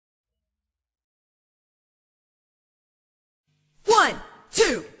One,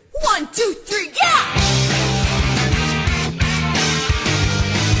 two, 1, 2, 3, yeah!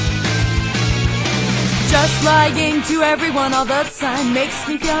 Just lying to everyone all the time makes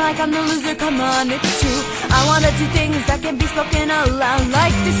me feel like I'm the loser, come on, it's true. I wanna do things that can be spoken aloud,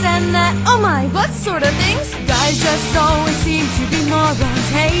 like this and that, oh my, what sort of things? Guys just always seem to be morons.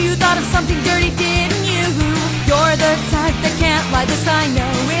 Hey, you thought of something dirty, didn't you? You're the type that can't lie, this I know.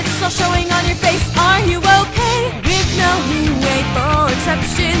 It's all showing on your face, are you okay? With no leeway for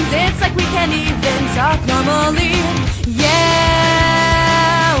exceptions, it's like we can't even talk normally.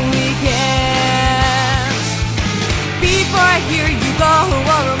 Yeah, we can't. Before I hear you go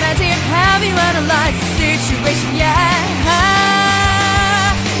all romantic, have you analyzed the situation yet?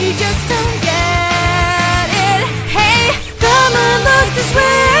 You just don't get it. Hey, come and look this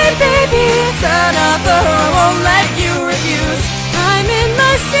way, baby. Turn up or I won't let you refuse. I'm in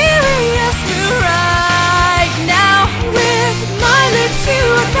my serious mood right now. With my lips you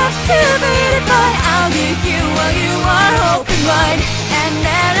are captivated by. I'll give you what you are hoping wide, and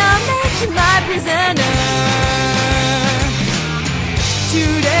then I'll make you my prisoner.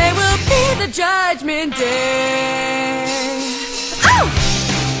 Today will be the judgment day. Oh!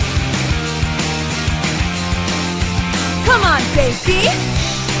 Come on, baby.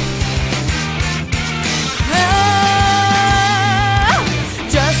 Oh!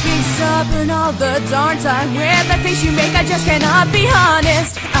 Just being stubborn all the darn time. With that face you make, I just cannot be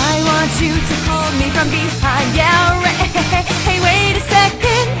honest. I want you to hold me from behind. Yeah, right. Hey, wait a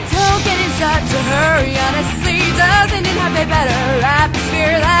second. Don't get in such a hurry, honestly. Doesn't it have a better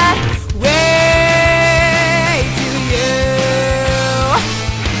atmosphere that way to you?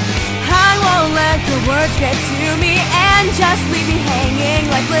 I won't let the words get to me and just leave me hanging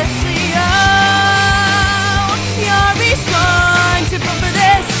lifelessly. Oh, you're responsible for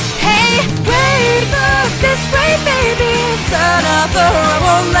this. Hey, wait, look this way, baby. Turn up or I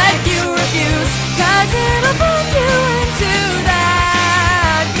won't let you refuse, 'cause it'll pull you into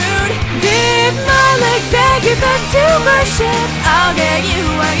that mood. Give my legs, take you back to worship. I'll get you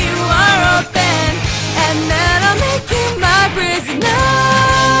while you are open, and then I'll make you my prisoner.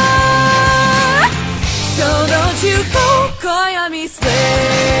 So don't you go, call me slave.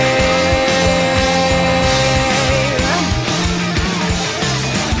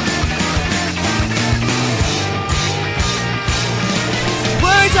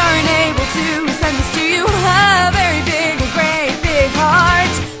 Words aren't able to send this to you. A very big, a great big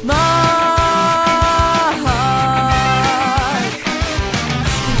heart, Mark.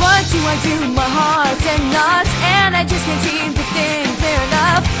 What do I do? My heart's in knots, and I just can't seem to think clear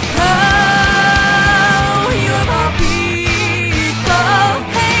enough. Oh, you of all people.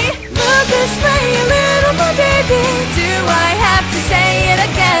 Hey, look this way a little more, baby. Do I have to say it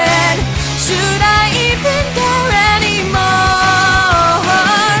again? Should I even care anymore?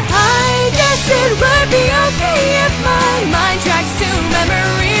 I guess it would be okay if my mind tracks to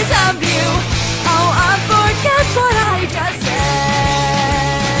memories of you. Oh, I forget what I just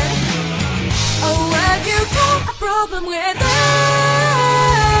said. Oh, have you got a problem with it?